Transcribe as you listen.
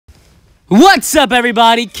What's up,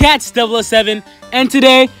 everybody? Cats007, and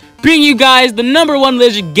today bringing you guys the #1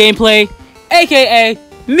 lizard gameplay, aka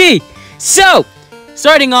me. So,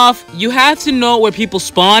 starting off, you have to know where people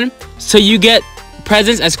spawn so you get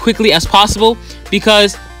presents as quickly as possible,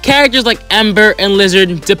 because characters like Ember and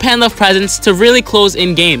Lizard depend on presents to really close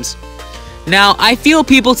in games. Now, I feel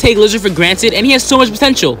people take Lizard for granted, and he has so much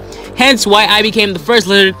potential. Hence why I became the first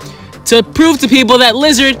Lizard to prove to people that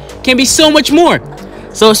Lizard can be so much more.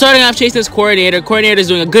 So starting off chasing this coordinator. Coordinator is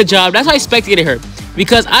doing a good job. That's why I spectated her,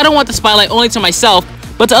 because I don't want the spotlight only to myself,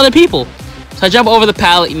 but to other people. So I jump over the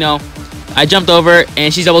pallet, I jumped over,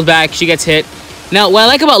 and she doubles back. She gets hit. Now, what I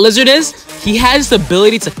like about Lizard is he has the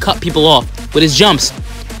ability to cut people off with his jumps.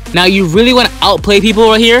 Now, you really want to outplay people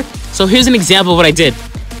right here. So here's an example of what I did.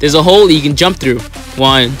 There's a hole that you can jump through.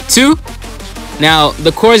 1, 2. Now,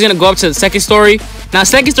 the core is going to go up to the second story. Now,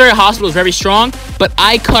 second story hospital is very strong, but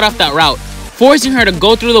I cut off that route, forcing her to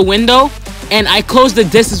go through the window, and I closed the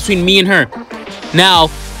distance between me and her.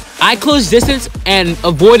 Now, I closed distance and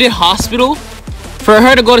avoided hospital for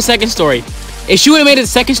her to go to second story. If she would have made it to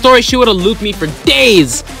second story, she would have looped me for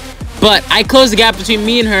days. But I closed the gap between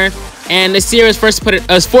me and her, and the Seer was forced to put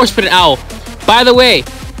it out. By the way,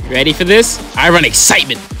 ready for this? I run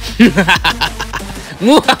excitement.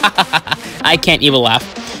 I can't even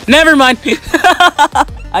laugh. Never mind.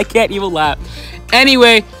 I can't even laugh.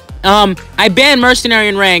 Anyway, I banned Mercenary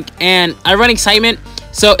in rank, and I run excitement,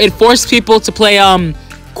 so it forced people to play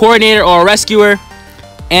coordinator or rescuer,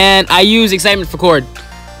 and I use excitement for cord.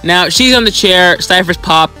 Now she's on the chair, Cypher's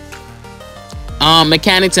pop.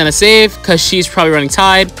 Mechanic's gonna save because she's probably running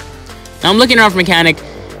Tide. Now I'm looking around for Mechanic.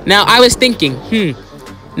 Now I was thinking,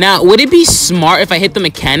 now would it be smart if I hit the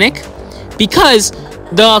Mechanic? Because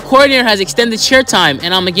the coordinator has extended chair time,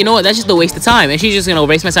 and I'm like, you know what, that's just a waste of time, and she's just gonna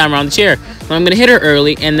waste my time around the chair. So I'm gonna hit her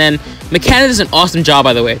early, and then Mechanic does an awesome job,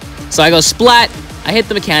 by the way. So I go splat, I hit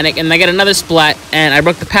the Mechanic, and I get another splat, and I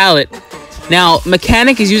broke the pallet. Now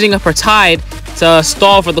Mechanic is using up her Tide to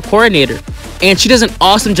stall for the coordinator, and she does an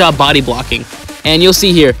awesome job body blocking, and you'll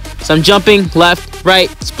see here. So I'm jumping left, right,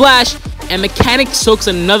 splash, and Mechanic soaks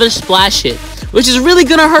another splash hit, which is really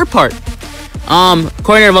good on her part.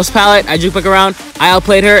 Coordinator most pallet, I juke back around, I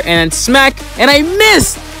outplayed her, and smack, and I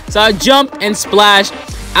missed! So I jumped and splashed.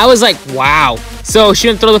 I was like, wow. So she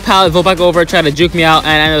didn't throw the pallet, vote back over, try to juke me out, and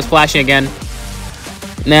I ended up splashing again.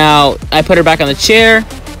 Now, I put her back on the chair.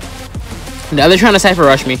 Now they're trying to Cypher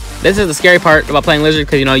rush me. This is the scary part about playing Lizard,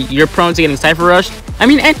 because, you're prone to getting Cypher rushed. I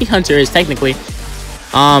mean, anti-hunter is technically.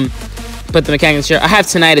 Put the Mechanic in the chair. I have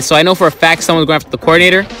tinnitus, so I know for a fact someone's going after the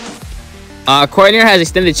coordinator. Coordinator has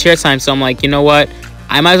extended chair time, so I'm like, you know what?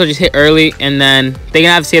 I might as well just hit early, and then they're gonna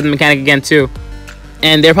have to save the Mechanic again too.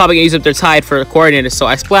 And they're probably gonna use up their Tide for the coordinator, so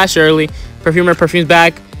I splash early. Perfume's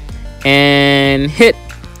back, and hit.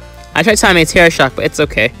 I tried timing a terror shock, but it's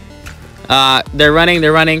okay. They're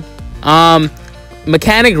running.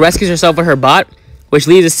 Mechanic rescues herself with her bot, which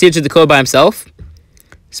leaves the Seer to the code by himself.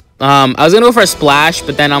 I was gonna go for a splash,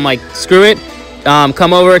 but then I'm like, screw it.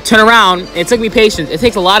 Come over, turn around. It took me patience. It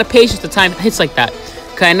takes a lot of patience to time hits like that,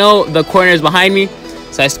 because I know the coordinator's behind me.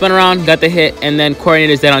 So I spun around, got the hit, and then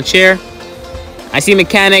coordinator's dead on chair. I see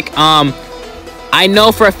Mechanic. I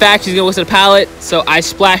know for a fact she's gonna whistle the pallet, so I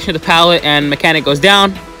splash into the pallet, and Mechanic goes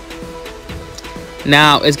down.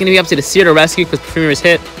 Now it's gonna be up to the Seer to rescue, because Perfumer is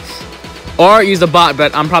hit, or use the bot.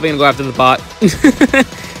 But I'm probably gonna go after the bot.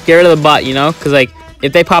 Get rid of the bot, because like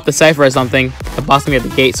if they pop the Cypher or something, the boss gonna be at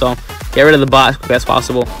the gate. So get rid of the bot as quick as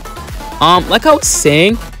possible. Like I was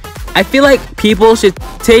saying, I feel like people should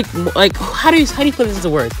take, like, how do you put this into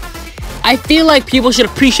words? I feel like people should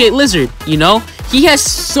appreciate Lizard, He has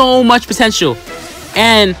so much potential.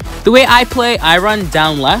 And the way I play, I run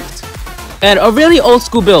down left. And a really old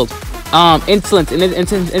school build. Insolence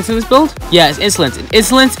build? Yeah, it's Insolence.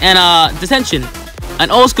 Insolence and Detention.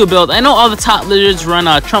 An old school build. I know all the top Lizards run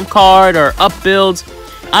a trump card or up builds.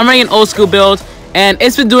 I'm running an old school build, and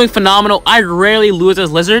it's been doing phenomenal. I rarely lose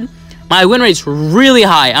as Lizard. My win rate's really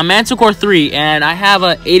high. I'm Manticore 3, and I have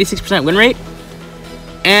a 86% win rate.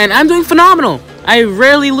 And I'm doing phenomenal. I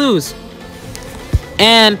rarely lose.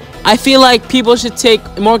 And I feel like people should take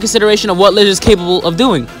more consideration of what Lizard's capable of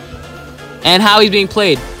doing, and how he's being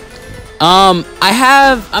played. I'm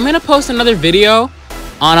gonna post another video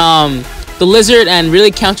on the Lizard and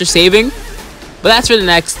really counter saving, but that's for the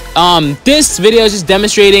next. This video is just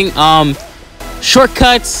demonstrating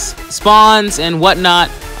shortcuts, spawns, and whatnot,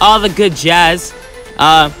 all the good jazz.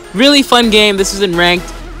 Really fun game. This isn't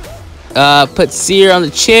ranked. Put Seer on the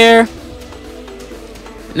chair.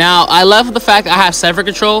 Now I love the fact I have Cypher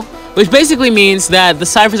control, which basically means that the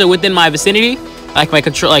Cyphers are within my vicinity, like my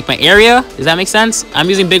control, like my area. Does that make sense? I'm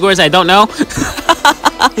using big words I don't know.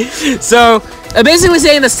 So basically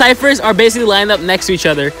saying the ciphers are basically lined up next to each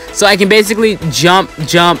other, so I can basically jump,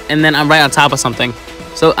 and then I'm right on top of something.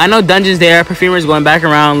 So I know Dungeon's there. Perfumer's going back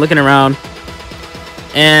around, looking around,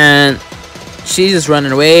 and she's just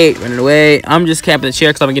running away. I'm just camping the chair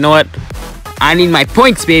because I'm like, you know what? I need my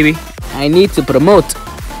points, baby. I need to promote.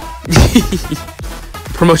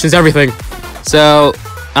 Promotion's everything. So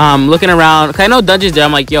looking around, cause I know Dungeon's there.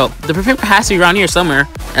 I'm like, yo, the perfumer has to be around here somewhere,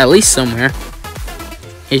 at least somewhere.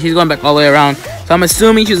 And she's going back all the way around, so I'm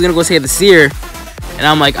assuming she was gonna go save the seer. And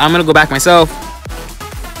I'm like, I'm gonna go back myself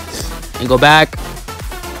and go back.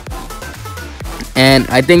 And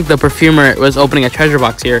I think the perfumer was opening a treasure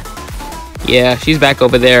box here. Yeah, she's back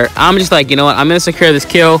over there. I'm just like, you know what? I'm gonna secure this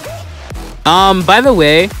kill. By the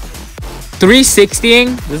way,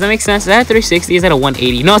 360ing, does that make sense? Is that a 360? Is that a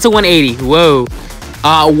 180? No, it's a 180. Whoa.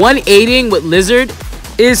 180ing with Lizard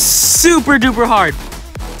is super duper hard.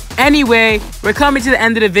 Anyway, we're coming to the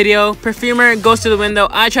end of the video. Perfumer goes to the window.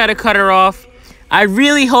 I try to cut her off. I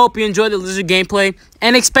really hope you enjoyed the Lizard gameplay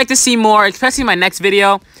and expect to see more, especially in my next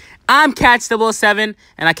video. I'm Catch007,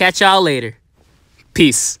 and I'll catch y'all later.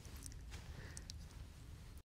 Peace.